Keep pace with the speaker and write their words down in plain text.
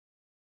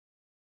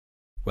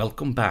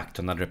Welcome back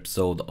to another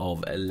episode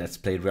of Let's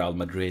Play Real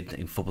Madrid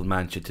in Football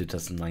Manager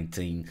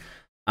 2019.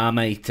 I'm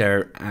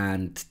Ater,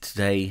 and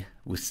today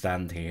we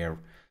stand here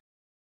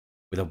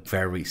with a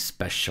very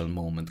special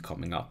moment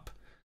coming up.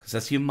 Because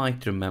as you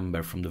might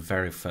remember from the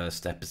very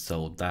first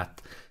episode,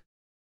 that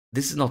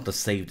this is not the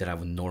save that I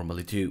would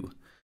normally do.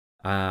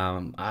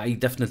 I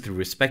definitely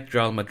respect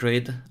Real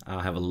Madrid.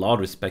 I have a lot of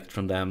respect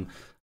from them,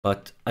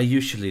 but I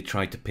usually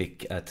try to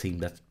pick a team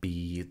that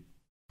be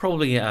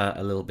probably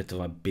a little bit of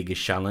a bigger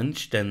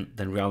challenge than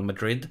Real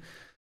Madrid.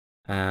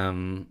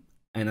 And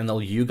I know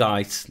you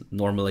guys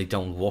normally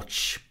don't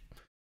watch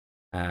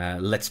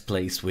Let's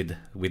Plays with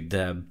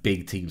the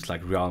big teams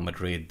like Real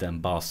Madrid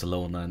and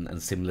Barcelona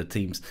and similar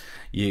teams.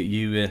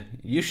 You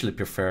usually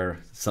prefer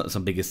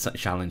some bigger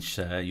challenge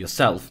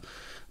yourself.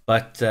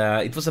 But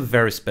it was a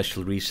very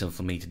special reason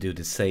for me to do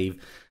this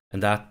save,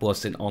 and that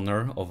was in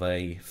honor of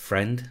a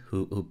friend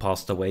who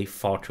passed away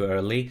far too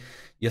early,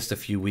 just a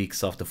few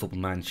weeks after Football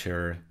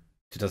Manager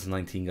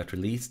 2019 got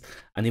released,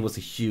 and he was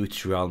a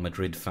huge Real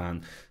Madrid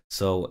fan.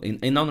 So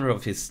in honor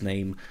of his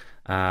name,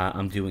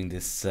 I'm doing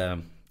this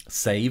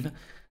save,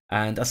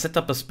 and I set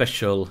up a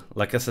special,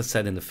 like as I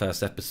said in the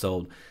first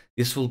episode,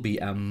 this will be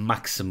a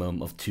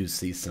maximum of 2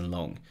 seasons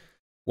long.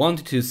 1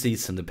 to 2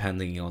 seasons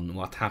depending on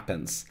what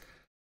happens.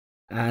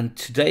 And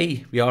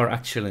today we are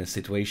actually in a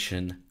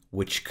situation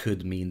which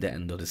could mean the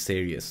end of the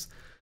series.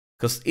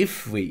 Because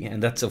if we,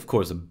 and that's of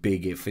course a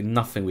big if,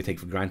 nothing we take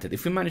for granted,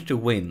 if we manage to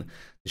win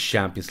the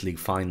Champions League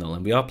final,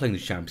 and we are playing the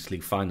Champions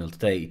League final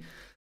today,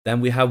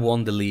 then we have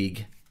won the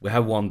league, we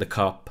have won the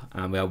cup,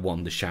 and we have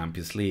won the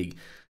Champions League.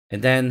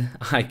 And then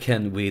I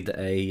can, with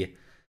a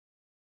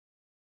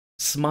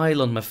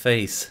smile on my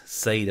face,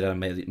 say that I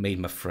made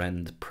my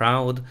friend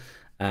proud,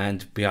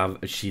 and we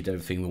have achieved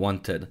everything we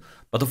wanted.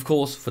 But of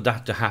course, for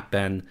that to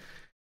happen,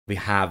 we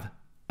have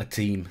a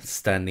team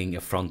standing in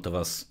front of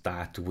us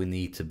that we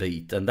need to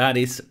beat, and that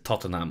is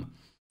Tottenham.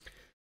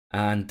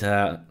 And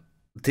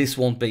this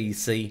won't be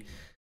easy.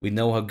 We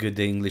know how good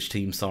the English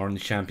teams are in the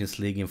Champions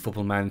League in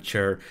Football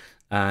Manager,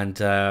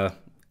 and I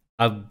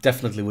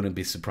definitely wouldn't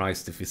be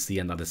surprised if we see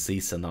another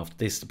season after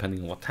this,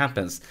 depending on what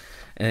happens.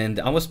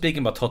 And I was speaking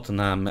about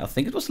Tottenham, I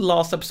think it was the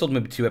last episode,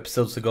 maybe 2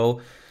 episodes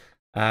ago.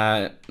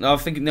 I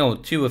think, no,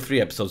 2 or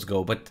 3 episodes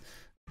ago, but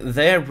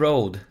their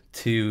road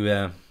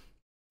to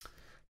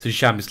the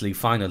Champions League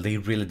final, they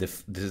really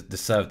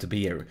deserve to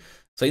be here.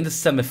 So in the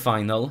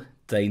semi-final,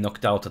 they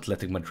knocked out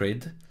Athletic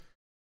Madrid.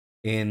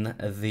 In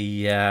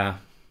the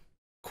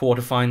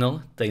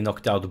quarter-final, they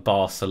knocked out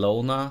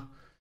Barcelona.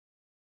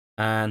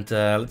 And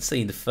let's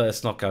see, in the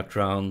first knockout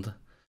round,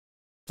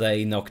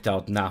 they knocked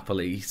out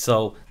Napoli.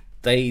 So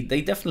they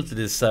definitely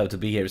deserve to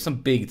be here. Some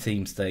big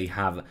teams they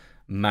have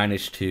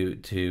managed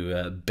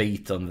to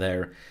beat on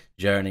their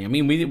journey. I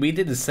mean, we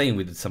did the same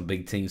with some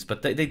big teams,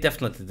 but they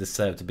definitely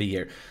deserve to be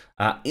here.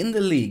 In the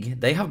league,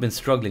 they have been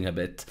struggling a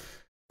bit.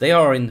 They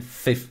are in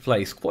 5th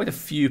place, quite a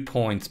few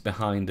points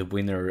behind the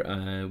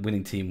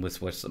winning team,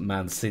 which was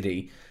Man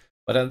City.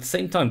 But at the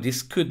same time,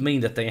 this could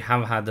mean that they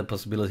have had the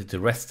possibility to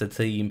rest the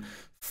team,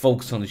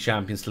 focus on the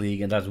Champions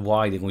League, and that's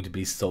why they're going to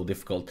be so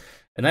difficult.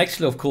 And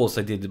actually, of course,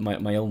 I did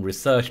my own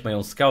research, my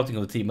own scouting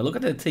of the team. And look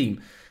at the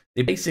team.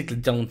 They basically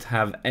don't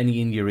have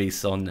any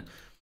injuries on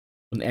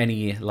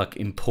any like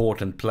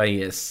important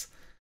players.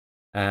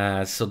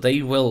 So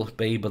they will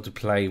be able to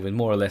play with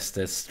more or less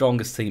the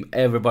strongest team.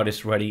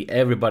 Everybody's ready,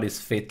 everybody's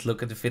fit.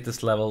 Look at the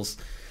fitness levels.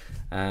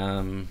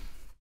 I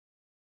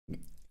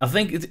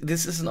think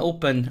this is an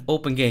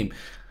open game.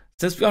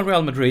 Since we are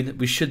Real Madrid,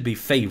 we should be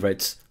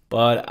favorites,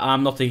 but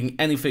I'm not taking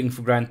anything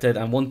for granted.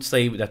 I won't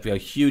say that we are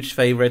huge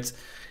favorites,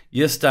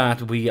 just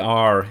that we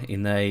are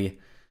in a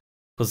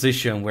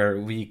position where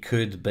we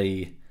could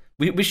be,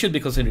 we should be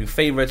considering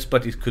favorites,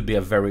 but it could be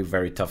a very,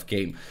 very tough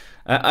game.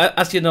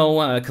 As you know,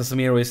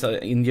 Casemiro is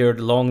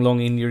injured, long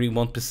injury.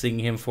 Won't be seeing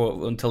him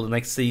until the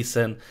next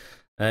season.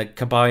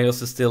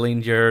 Caballos is still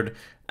injured,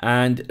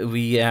 and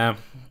we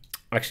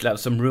actually have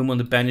some room on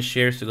the bench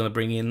here, so we're gonna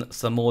bring in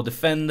some more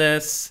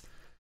defenders,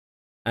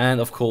 and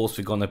of course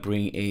we're gonna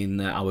bring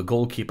in our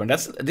goalkeeper. And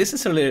this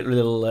is a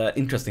little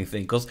interesting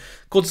thing, because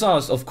Courtois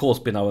has of course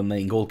been our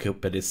main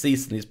goalkeeper this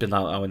season. He's been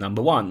our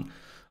number 1.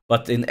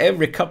 But in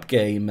every cup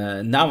game,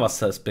 Navas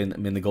has been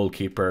the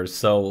goalkeeper,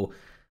 so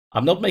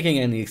I'm not making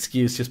any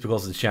excuse just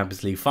because of the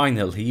Champions League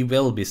final. He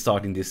will be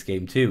starting this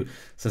game too,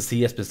 since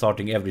he has been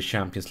starting every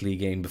Champions League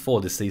game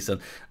before this season.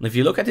 And if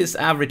you look at his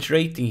average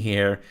rating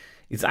here,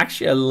 it's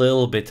actually a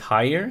little bit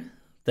higher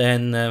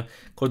than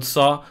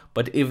Courtois,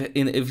 but if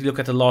you look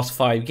at the last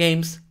 5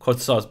 games,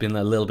 Courtois has been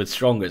a little bit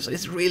stronger. So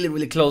it's really,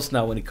 really close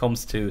now when it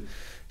comes to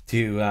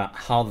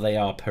how they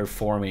are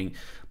performing.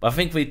 But I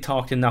think we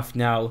talked enough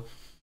now.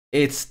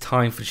 It's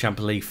time for the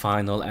Champions League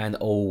final, and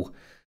oh,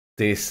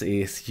 this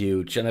is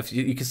huge. And if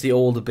you can see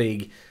all the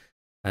big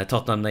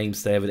Tottenham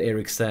names there with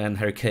Eriksen,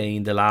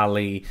 Hurricane,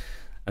 Delali,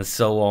 and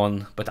so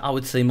on. But I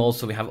would say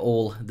also we have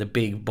all the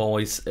big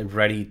boys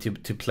ready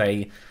to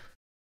play.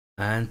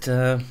 And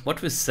what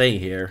do we say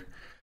here?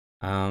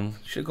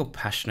 Should we go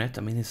passionate?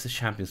 I mean, it's the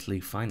Champions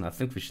League final. I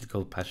think we should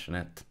go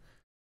passionate.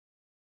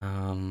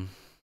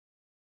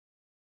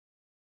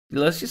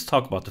 Let's just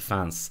talk about the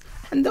fans.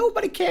 And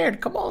nobody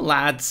cared. Come on,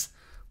 lads.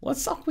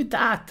 What's up with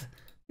that?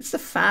 It's the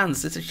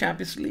fans. It's a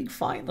Champions League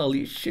final.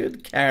 You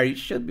should care. You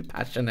should be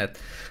passionate.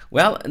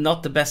 Well,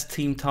 not the best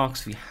team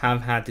talks we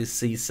have had this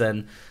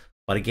season,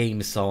 but a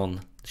game is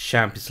on. The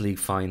Champions League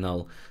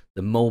final.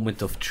 The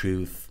moment of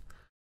truth.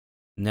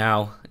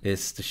 Now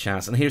is the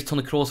chance. And here's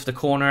Toni Kroos for the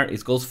corner.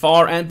 It goes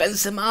far. And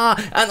Benzema.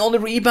 And on the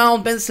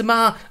rebound,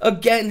 Benzema.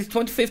 Again, his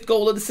 25th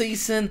goal of the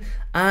season.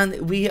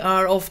 And we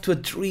are off to a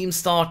dream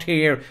start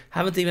here.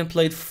 Haven't even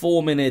played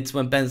 4 minutes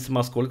when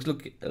Benzema scored. Let's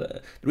look at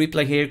the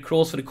replay here.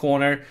 Kroos for the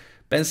corner.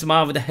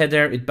 Benzema with the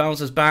header. It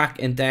bounces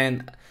back. And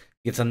then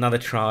gets another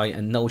try.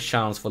 And no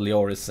chance for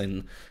Lloris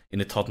in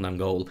the Tottenham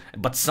goal.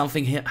 But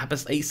something here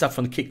happens ASAP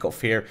from the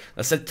kickoff here.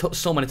 I said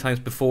so many times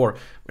before,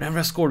 whenever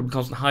I score, it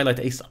becomes a highlight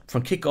ASAP.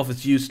 From kickoff,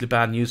 it's usually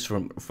bad news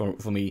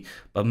for me.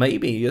 But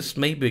maybe, just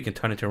maybe we can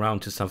turn it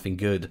around to something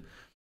good.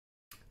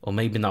 Or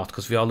maybe not,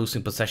 because we are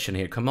losing possession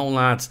here. Come on,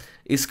 lads.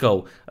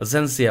 Isco,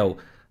 Asensio,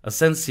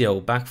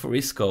 back for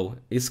Isco.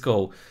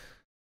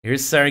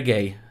 Here's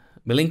Sergey.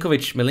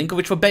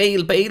 Milinkovic for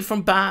Bale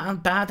from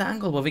bad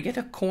angle. But we get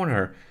a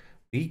corner.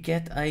 We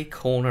get a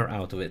corner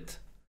out of it.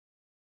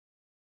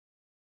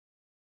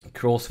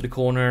 Cross for the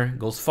corner,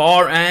 goes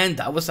far, and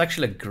that was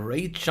actually a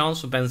great chance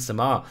for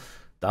Benzema.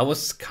 That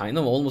was kind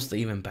of almost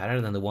even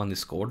better than the one he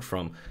scored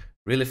from.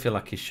 Really feel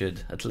like he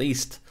should at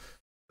least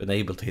been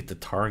able to hit the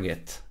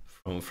target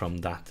from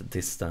that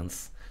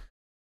distance.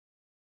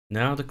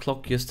 Now the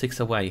clock just ticks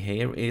away.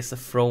 Here is a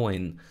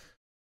throw-in.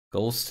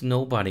 Goes to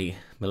nobody.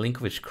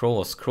 Milinkovic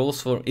cross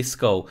for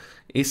Isco.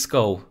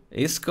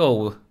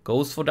 Isco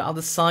goes for the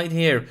other side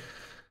here.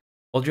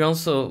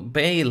 Adrianso,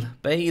 Bale,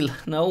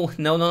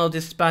 no,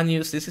 this is bad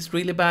news, this is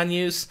really bad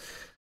news.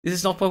 This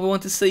is not what we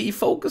want to see.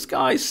 Focus,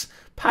 guys.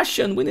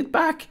 Passion, win it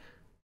back.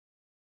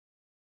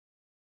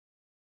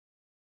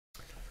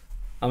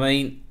 I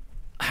mean,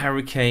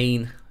 Harry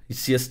Kane,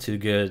 he's just too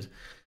good.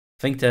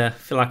 I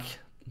feel like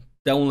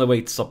the only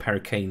way to stop Harry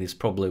Kane is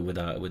probably with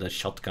a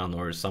shotgun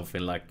or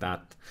something like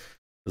that.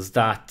 Because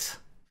that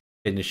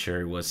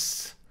finisher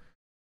was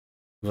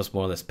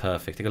more or less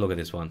perfect. Take a look at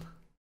this one.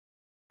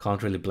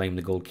 Can't really blame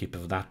the goalkeeper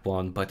for that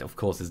one, but of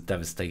course it's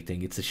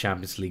devastating. It's a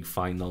Champions League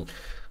final.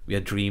 We are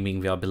dreaming,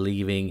 we are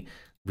believing.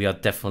 We are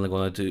definitely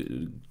going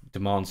to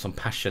demand some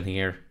passion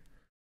here.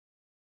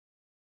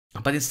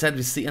 But instead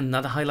we see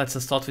another highlights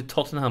that start with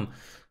Tottenham.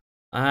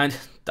 And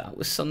that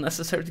was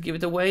unnecessary to give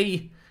it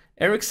away.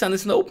 Eriksen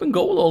is an open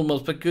goal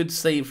almost, but good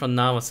save from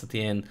Navas at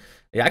the end.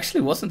 It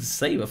actually wasn't a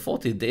save, I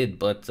thought he did,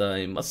 but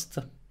he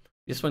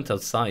just went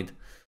outside.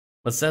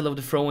 Marcelo with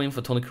the throw-in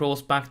for Toni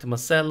Kroos, back to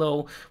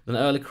Marcelo. With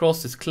an early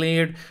cross is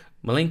cleared.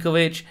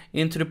 Milinkovic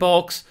into the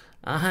box.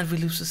 And we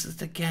lose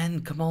it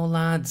again. Come on,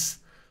 lads.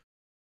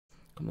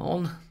 Come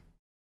on.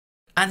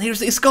 And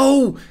here's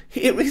Isco.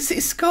 Here is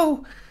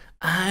Isco.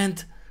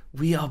 And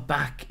we are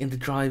back in the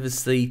driver's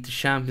seat. The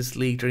Champions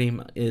League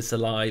dream is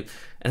alive.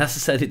 And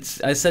as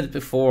I said it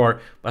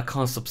before, but I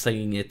can't stop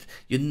saying it.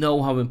 You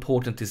know how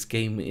important this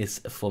game is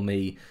for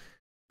me.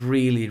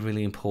 Really,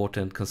 really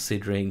important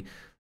considering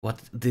what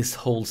this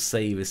whole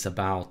save is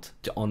about,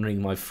 to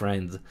honouring my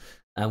friend,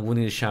 and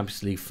winning the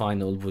Champions League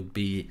final would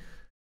be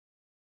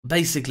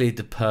basically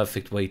the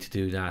perfect way to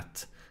do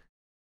that.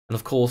 And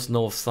of course,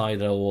 no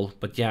offside at all,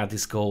 but yeah,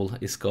 this goal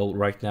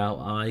right now.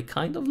 I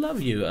kind of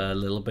love you a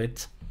little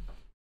bit.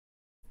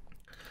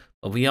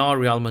 But we are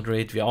Real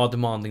Madrid, we are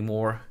demanding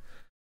more.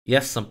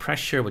 Yes, some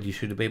pressure, but you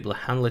should be able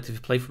to handle it if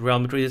you play for Real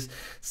Madrid.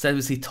 Instead,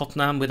 we see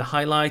Tottenham with a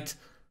highlight.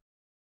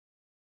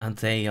 And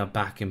they are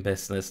back in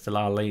business.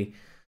 Delali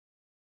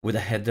with a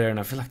header, and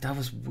I feel like that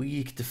was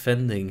weak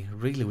defending,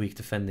 really weak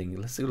defending.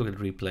 Let's take a look at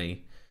the replay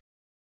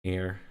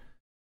here.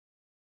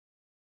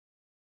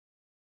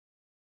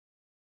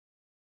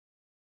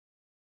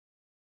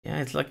 Yeah,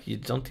 it's like you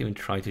don't even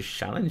try to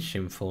challenge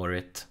him for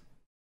it.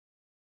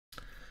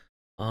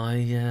 I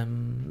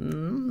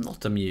am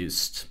not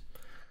amused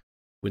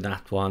with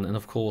that one. And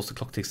of course, the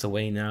clock ticks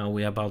away now.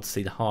 We're about to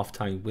see the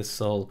halftime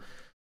whistle.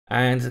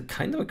 And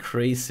kind of a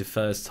crazy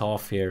first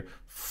half here.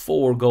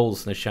 4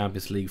 goals in the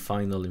Champions League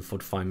final in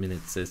 45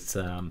 minutes. It's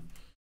not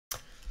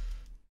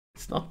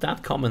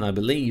that common, I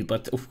believe,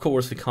 but of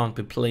course we can't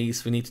be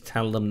pleased. We need to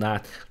tell them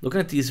that.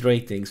 Looking at these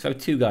ratings, we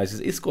have 2 guys,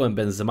 it's Isco and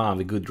Benzema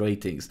with good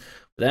ratings.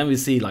 But then we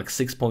see like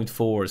 6.4,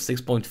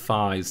 6.5,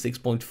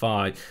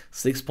 6.5,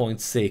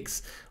 6.6.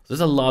 So there's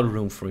a lot of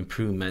room for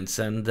improvements.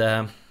 And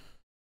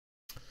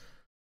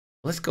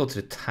let's go to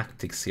the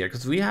tactics here,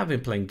 because we have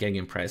been playing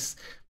Gegenpress,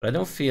 but I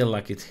don't feel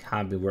like it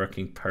has been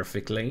working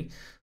perfectly.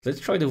 Let's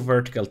try the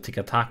vertical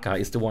tiki-taka.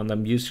 It's the one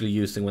I'm usually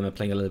using when I'm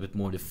playing a little bit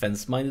more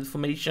defense-minded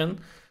formation.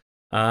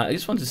 I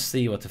just want to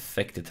see what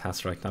effect it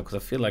has right now, because I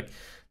feel like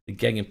the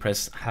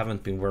Gegenpress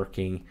haven't been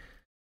working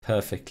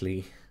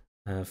perfectly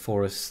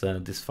for us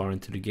this far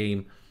into the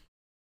game.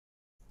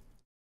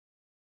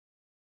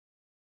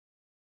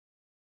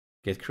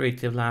 Get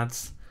creative,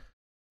 lads.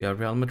 We are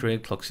Real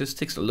Madrid, clock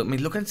statistics.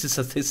 Look at the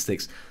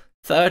statistics.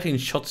 13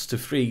 shots to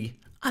 3.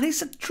 And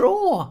it's a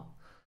draw.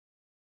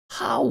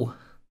 How?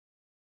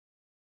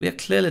 We are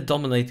clearly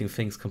dominating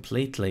things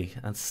completely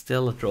and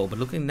still a draw. But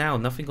looking now,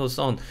 nothing goes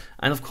on.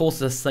 And of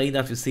course, let's say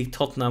that we see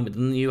Tottenham with a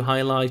new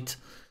highlight.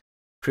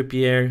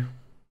 Trippier.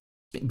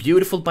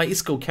 Beautiful by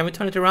Isco. Can we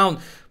turn it around?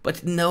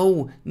 But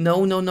no.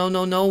 No, no, no,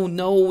 no, no,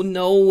 no,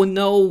 no,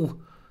 no.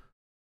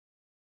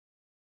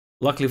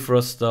 Luckily for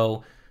us,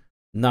 though,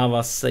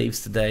 Navas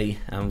saves today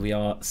and we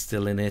are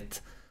still in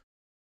it.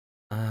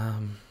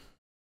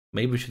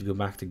 Maybe we should go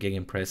back to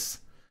Gegenpress.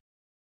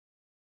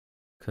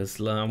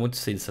 Because I want to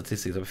see the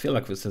statistics. I feel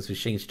like since we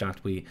changed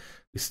that, we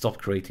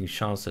stopped creating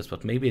chances.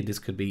 But maybe this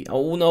could be...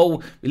 Oh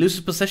no! We lose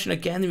possession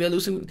again. We are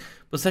losing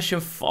possession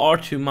far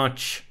too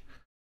much.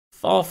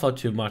 Far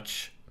too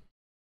much.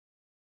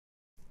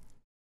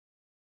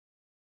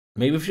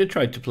 Maybe we should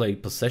try to play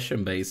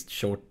possession-based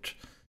short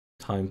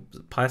time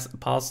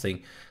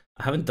passing.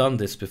 I haven't done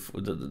this before.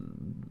 The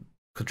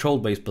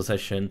control-based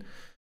possession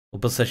or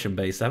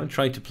possession-based. I haven't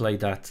tried to play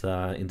that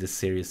in this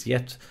series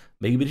yet.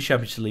 Maybe the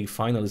Champions League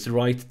final is the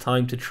right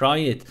time to try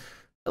it.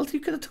 Well,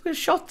 you could have took a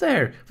shot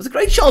there. It was a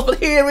great shot, but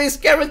here is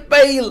Gareth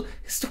Bale.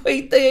 His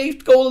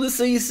 28th goal of the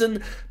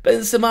season.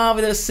 Benzema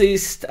with an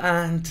assist,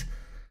 and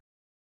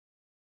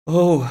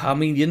oh, I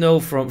mean, you know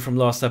from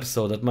last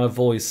episode that my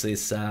voice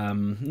is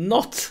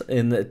not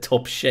in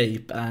top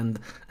shape, and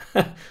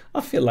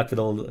I feel like with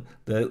all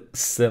the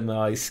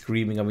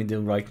semi-screaming I've been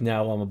doing right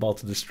now, I'm about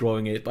to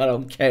destroying it, but I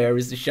don't care.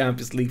 It's the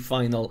Champions League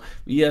final.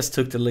 We just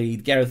took the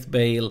lead. Gareth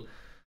Bale.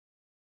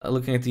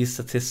 Looking at these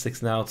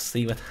statistics now to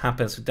see what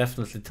happens. So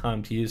definitely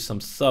time to use some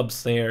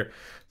subs there.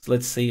 So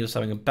let's see who's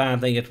having a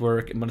bad day at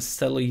work.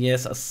 Marcelo,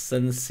 yes.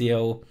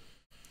 Asensio.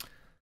 I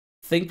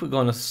think we're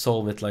going to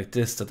solve it like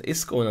this. That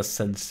Isco and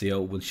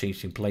Asensio will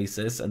change in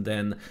places. And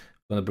then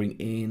we're going to bring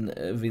in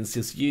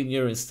Vinicius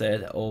Jr.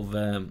 instead of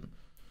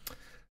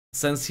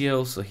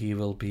Asensio. So he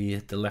will be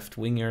the left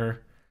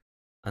winger.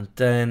 And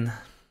then,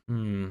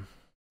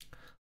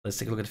 let's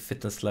take a look at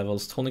fitness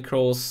levels. Toni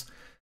Kroos.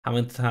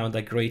 Haven't had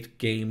a great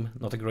game,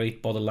 not a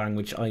great body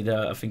language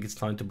either. I think it's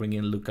time to bring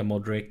in Luka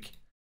Modric.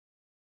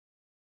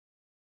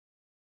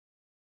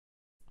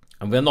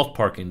 And we're not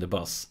parking the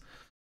bus.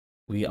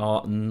 We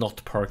are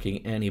not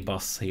parking any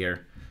bus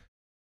here.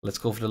 Let's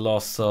go for the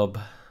last sub.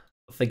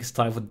 I think it's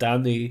time for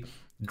Danny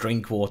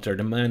Drinkwater,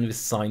 the man we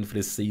signed for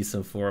this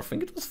season for, I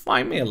think it was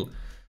 5 mil.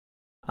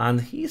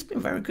 And he's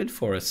been very good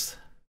for us.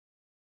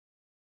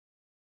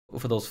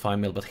 For those 5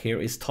 mil, but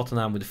here is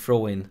Tottenham with the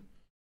throw-in.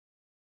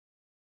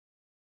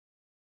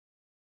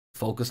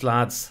 Focus,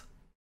 lads.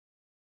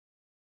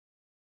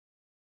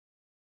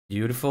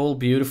 Beautiful,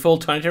 beautiful.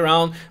 Turn it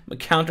around.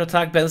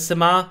 Counter-attack,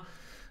 Benzema.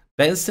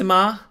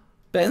 Benzema.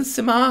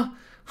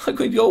 I'm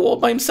going to go all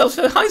by himself.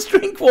 Heinz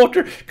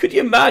Drinkwater. Could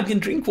you imagine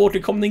Drinkwater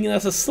coming in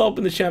as a sub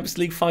in the Champions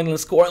League final and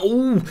scoring?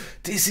 Oh,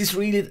 this is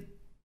really...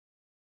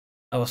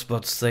 I was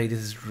about to say, this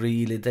is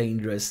really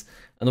dangerous.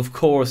 And of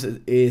course,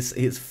 it is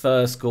his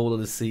first goal of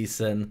the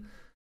season.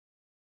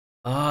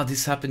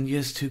 This happened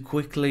just too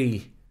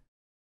quickly.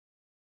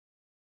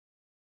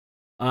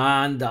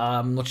 And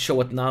I'm not sure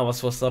what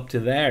Navas was up to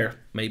there.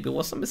 Maybe it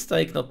was a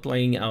mistake not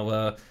playing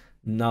our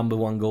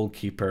 #1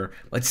 goalkeeper.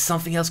 But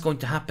something else going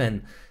to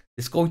happen.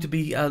 It's going to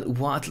be at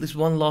least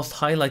one last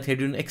highlight here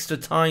during extra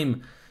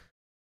time.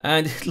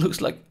 And it looks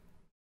like...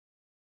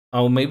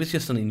 Oh, maybe it's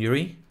just an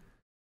injury.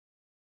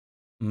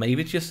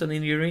 Maybe it's just an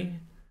injury.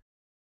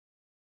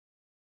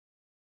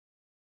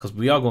 Because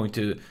we are going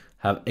to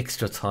have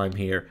extra time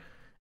here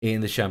in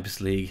the Champions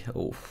League.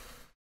 Oh.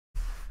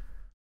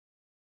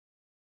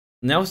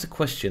 Now is the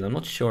question, I'm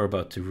not sure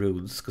about the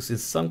rules, because in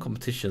some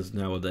competitions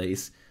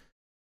nowadays,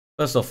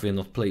 first off, we're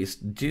not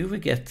pleased. Do we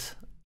get...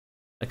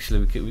 Actually,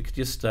 we could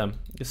just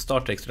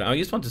start extra. I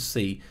just want to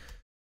see,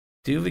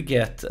 do we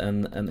get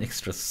an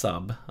extra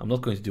sub? I'm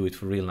not going to do it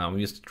for real now, I'm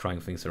just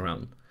trying things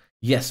around.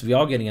 Yes, we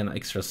are getting an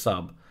extra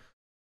sub.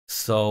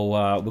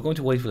 So we're going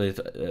to wait for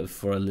it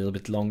for a little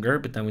bit longer,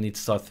 but then we need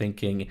to start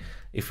thinking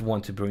if we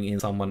want to bring in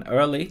someone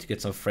early to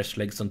get some fresh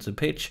legs onto the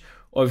pitch,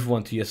 or if we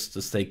want to just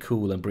to stay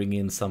cool and bring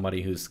in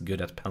somebody who's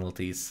good at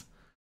penalties.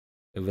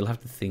 We'll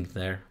have to think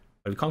there.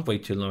 But we can't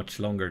wait too much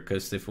longer,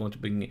 because if we want to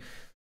bring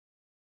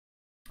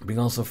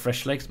on some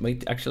fresh legs,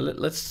 actually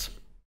let's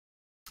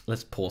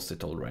pause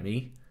it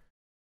already.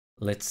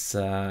 Let's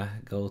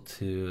go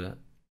to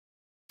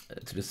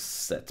the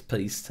set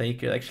piece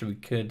taker. Actually, we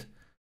could.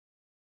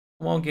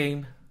 One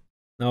game.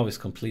 Now it's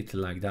completely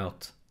lagged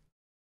out.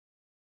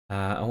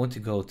 I want to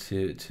go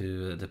to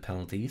the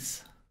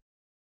penalties.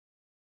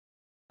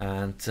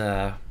 And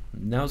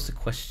now's the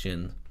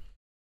question.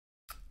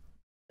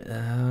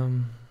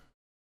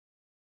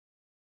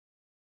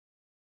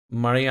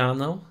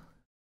 Mariano,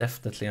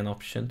 definitely an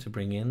option to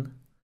bring in.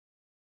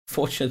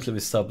 Fortunately, we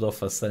subbed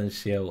off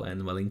Asensio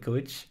and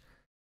Malinkovic.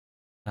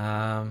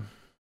 I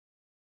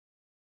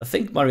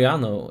think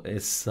Mariano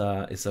is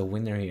a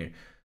winner here.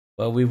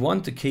 Well, we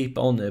want to keep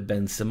on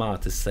Benzema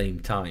at the same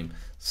time,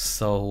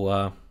 so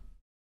I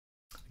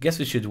guess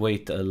we should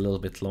wait a little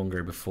bit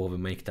longer before we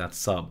make that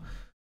sub.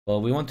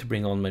 Well, we want to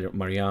bring on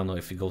Mariano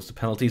if he goes to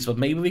penalties, but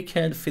maybe we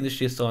can finish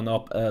this one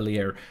up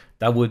earlier.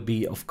 That would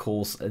be, of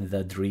course,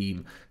 the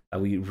dream. that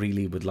we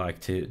really would like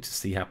to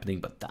see happening.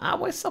 But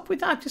what's up with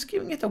that? Just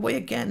giving it away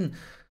again.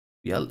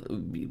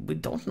 We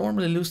don't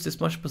normally lose this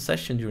much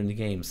possession during the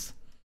games.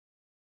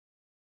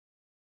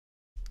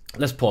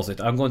 Let's pause it.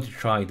 I'm going to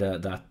try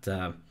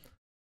that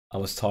I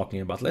was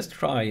talking about. Let's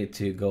try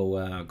to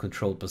go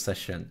control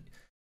possession.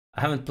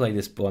 I haven't played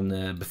this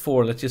one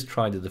before. Let's just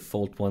try the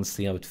default one,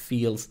 see how it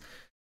feels.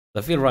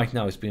 I feel right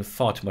now it's been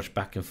far too much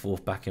back and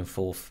forth, back and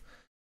forth.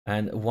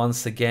 And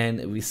once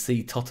again, we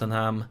see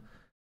Tottenham.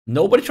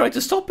 Nobody tried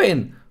to stop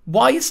him.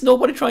 Why is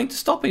nobody trying to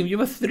stop him? You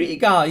have 3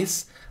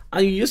 guys,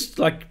 and you just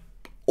like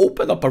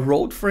open up a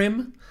road for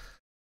him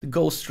to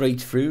go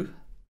straight through.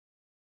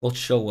 We'll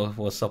show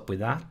what's up with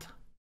that.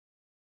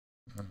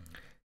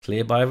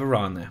 Clear by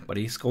Varane, but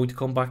he's going to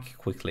come back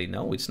quickly.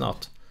 No, it's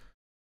not.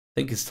 I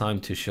think it's time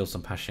to show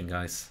some passion,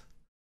 guys.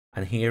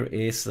 And here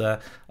is a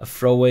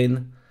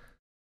throw-in.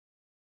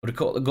 What do you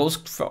call it? Goes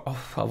for,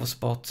 I was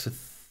about to...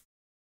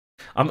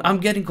 I'm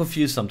getting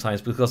confused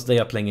sometimes because they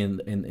are playing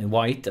in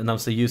white, and I'm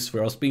so used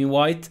for us being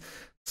white.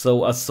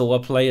 So I saw a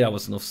player, I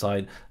was an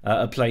offside,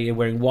 a player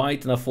wearing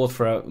white, and I thought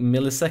for a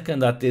millisecond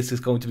that this is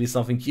going to be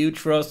something huge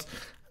for us.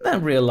 And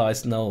then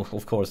realized, no,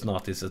 of course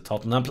not. It's a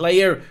Tottenham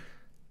player.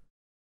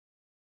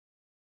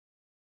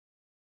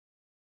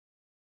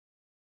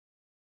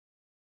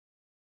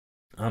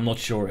 I'm not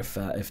sure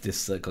if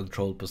this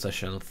controlled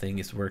possession thing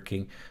is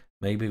working.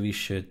 Maybe we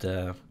should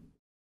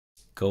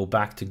go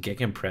back to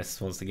gegenpress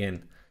once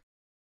again.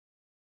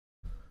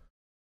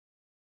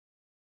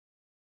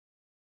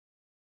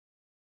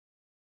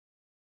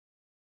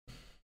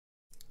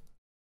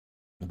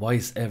 Why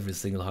is every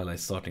single highlight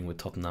starting with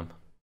Tottenham?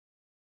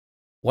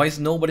 Why is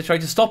nobody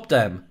trying to stop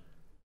them?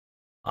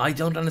 I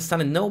don't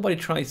understand it. Nobody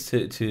tries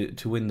to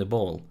win the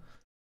ball.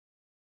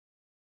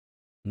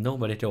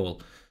 Nobody at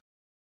all.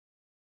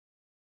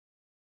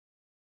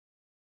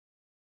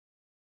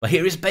 But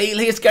here is Bale.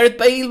 Here's Gareth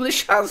Bale with a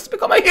chance to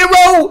become a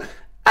hero,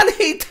 and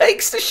he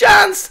takes the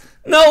chance.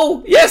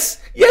 No, yes,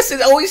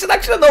 it's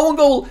actually an own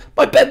goal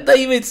by Ben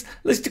Davies.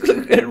 Let's do a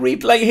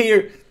replay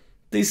here.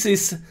 This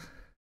is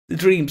the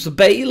dream. So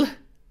Bale,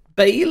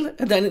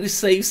 and then it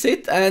saves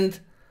it, and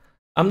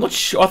I'm not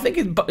sure. I think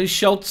it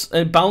shouts,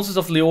 bounces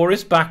off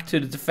Lloris back to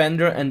the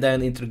defender, and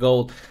then into the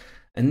goal.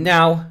 And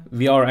now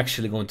we are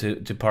actually going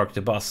to park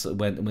the bus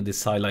when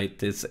this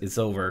highlight is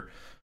over.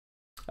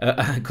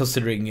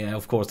 Considering,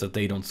 of course, that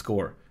they don't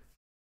score.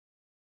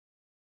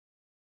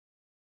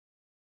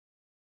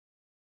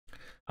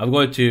 I'm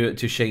going to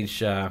change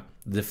the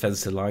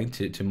defensive line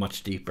to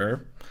much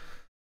deeper.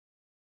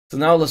 So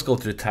now let's go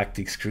to the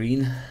tactics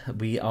screen.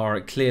 We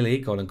are clearly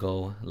going to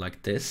go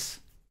like this.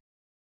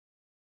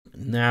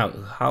 Now,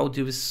 how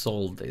do we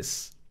solve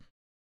this?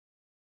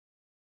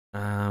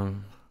 Because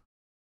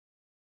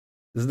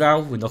now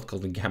we're not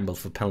going to gamble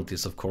for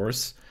penalties, of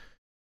course,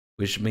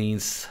 which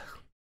means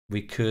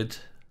we could...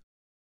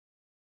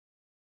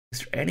 Is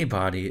there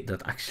anybody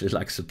that actually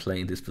likes to play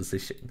in this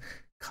position?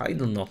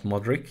 Kind of not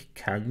Modric.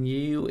 Can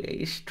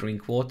you-ish?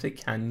 Drinkwater,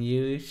 can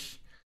you-ish?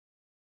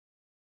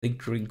 I think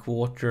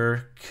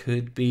Drinkwater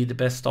could be the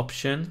best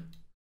option.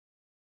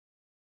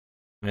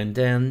 And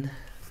then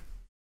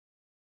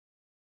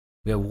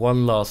we have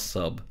one last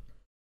sub.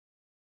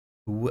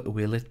 Who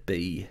will it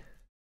be?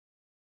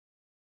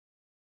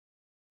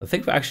 I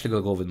think we're actually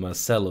going to go with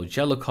Marcelo.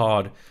 Yellow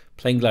card,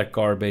 playing like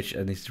garbage,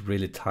 and he's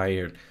really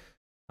tired.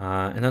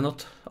 And I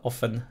not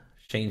often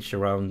change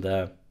around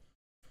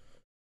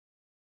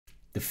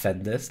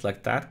defenders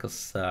like that,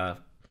 because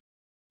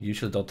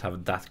usually don't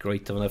have that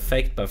great of an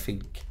effect, but I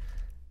think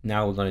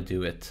now we're going to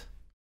do it.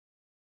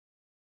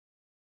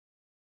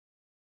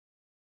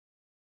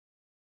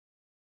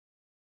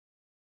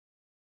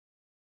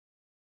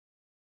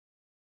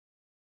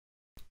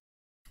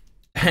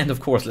 And of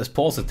course, let's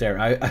pause it there.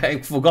 I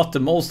forgot the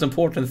most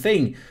important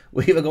thing.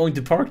 We were going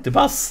to park the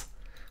bus.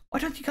 Why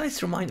don't you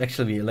guys remind?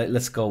 Actually,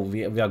 let's go.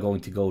 We are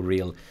going to go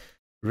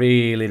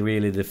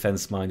really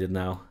defense-minded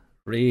now.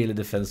 Really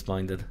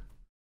defense-minded.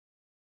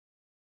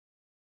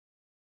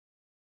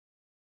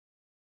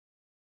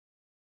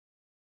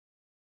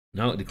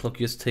 No, the clock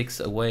just ticks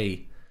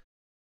away.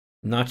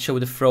 Nacho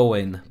with the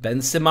throw-in.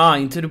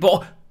 Benzema into the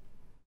ball.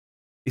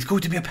 It's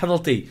going to be a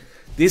penalty.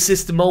 This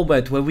is the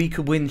moment where we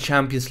could win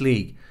Champions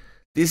League.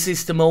 This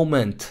is the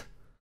moment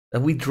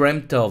that we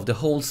dreamt of the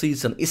whole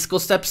season. Isco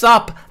steps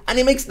up and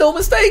he makes no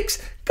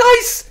mistakes.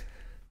 Guys,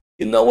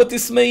 you know what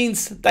this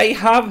means. They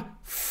have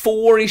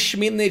 4-ish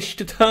minutes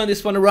to turn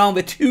this one around.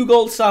 With 2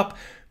 goals up,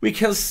 we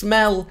can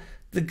smell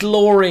the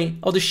glory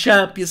of the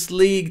Champions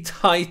League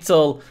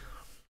title.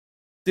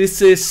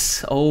 This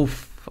is... oh,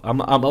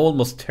 I'm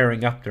almost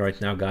tearing up right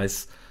now,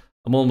 guys.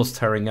 I'm almost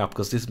tearing up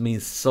because this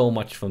means so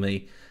much for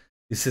me.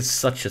 This is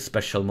such a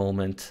special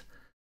moment.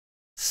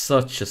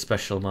 Such a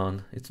special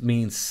man. It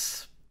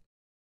means...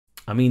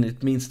 I mean,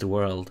 it means the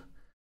world.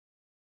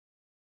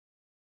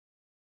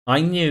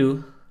 I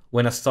knew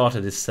when I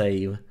started this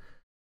save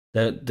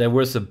that there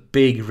was a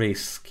big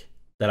risk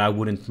that I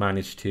wouldn't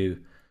manage to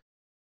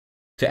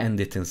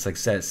end it in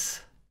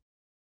success.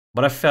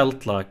 But I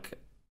felt like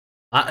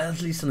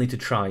at least I need to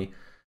try.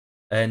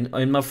 And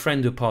my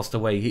friend who passed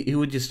away, he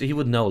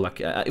would know, like,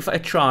 if I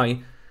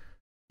try,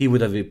 he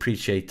would have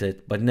appreciated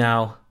it. But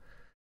now,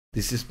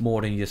 this is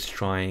more than just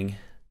trying.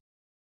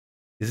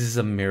 This is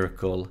a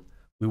miracle.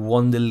 We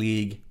won the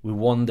league, we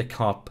won the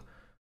cup,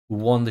 we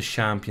won the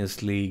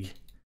Champions League.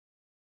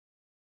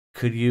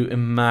 Could you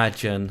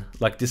imagine?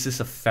 Like, this is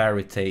a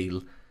fairy tale.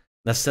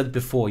 And I said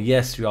before,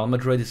 yes, Real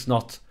Madrid is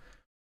not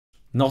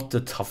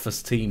the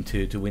toughest team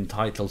to win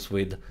titles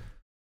with.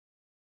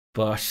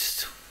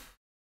 But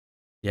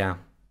yeah,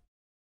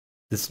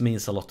 this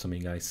means a lot to me,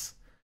 guys.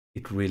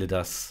 It really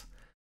does.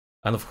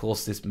 And of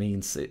course, this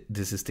means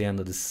this is the end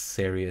of this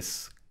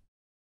series.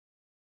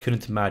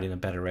 Couldn't imagine a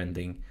better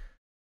ending.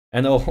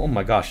 And oh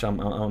my gosh,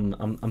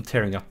 I'm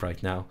tearing up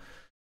right now.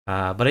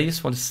 But I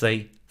just want to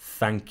say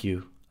thank you,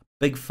 a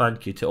big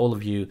thank you to all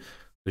of you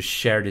who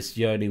shared this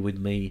journey with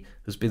me,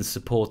 who's been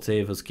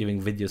supportive, who's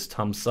giving videos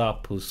thumbs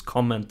up, who's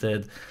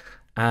commented,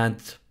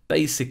 and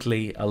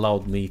basically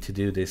allowed me to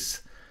do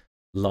this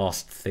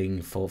last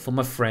thing for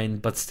my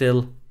friend. But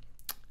still,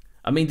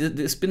 I mean,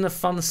 it's been a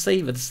fun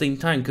save at the same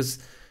time, because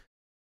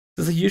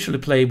I usually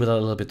play with a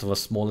little bit of a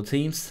smaller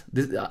teams.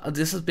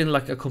 This has been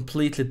like a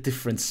completely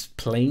different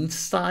playing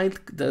style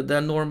that I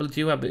normally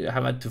do. I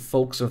have had to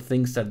focus on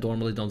things that I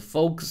normally don't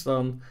focus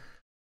on,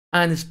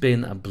 and it's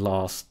been a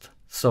blast.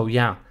 So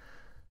yeah,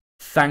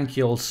 thank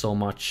you all so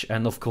much,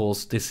 and of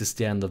course this is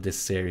the end of this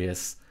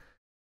series.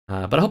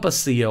 But I hope I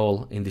see you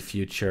all in the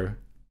future.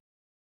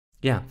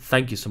 Yeah,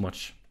 thank you so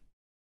much.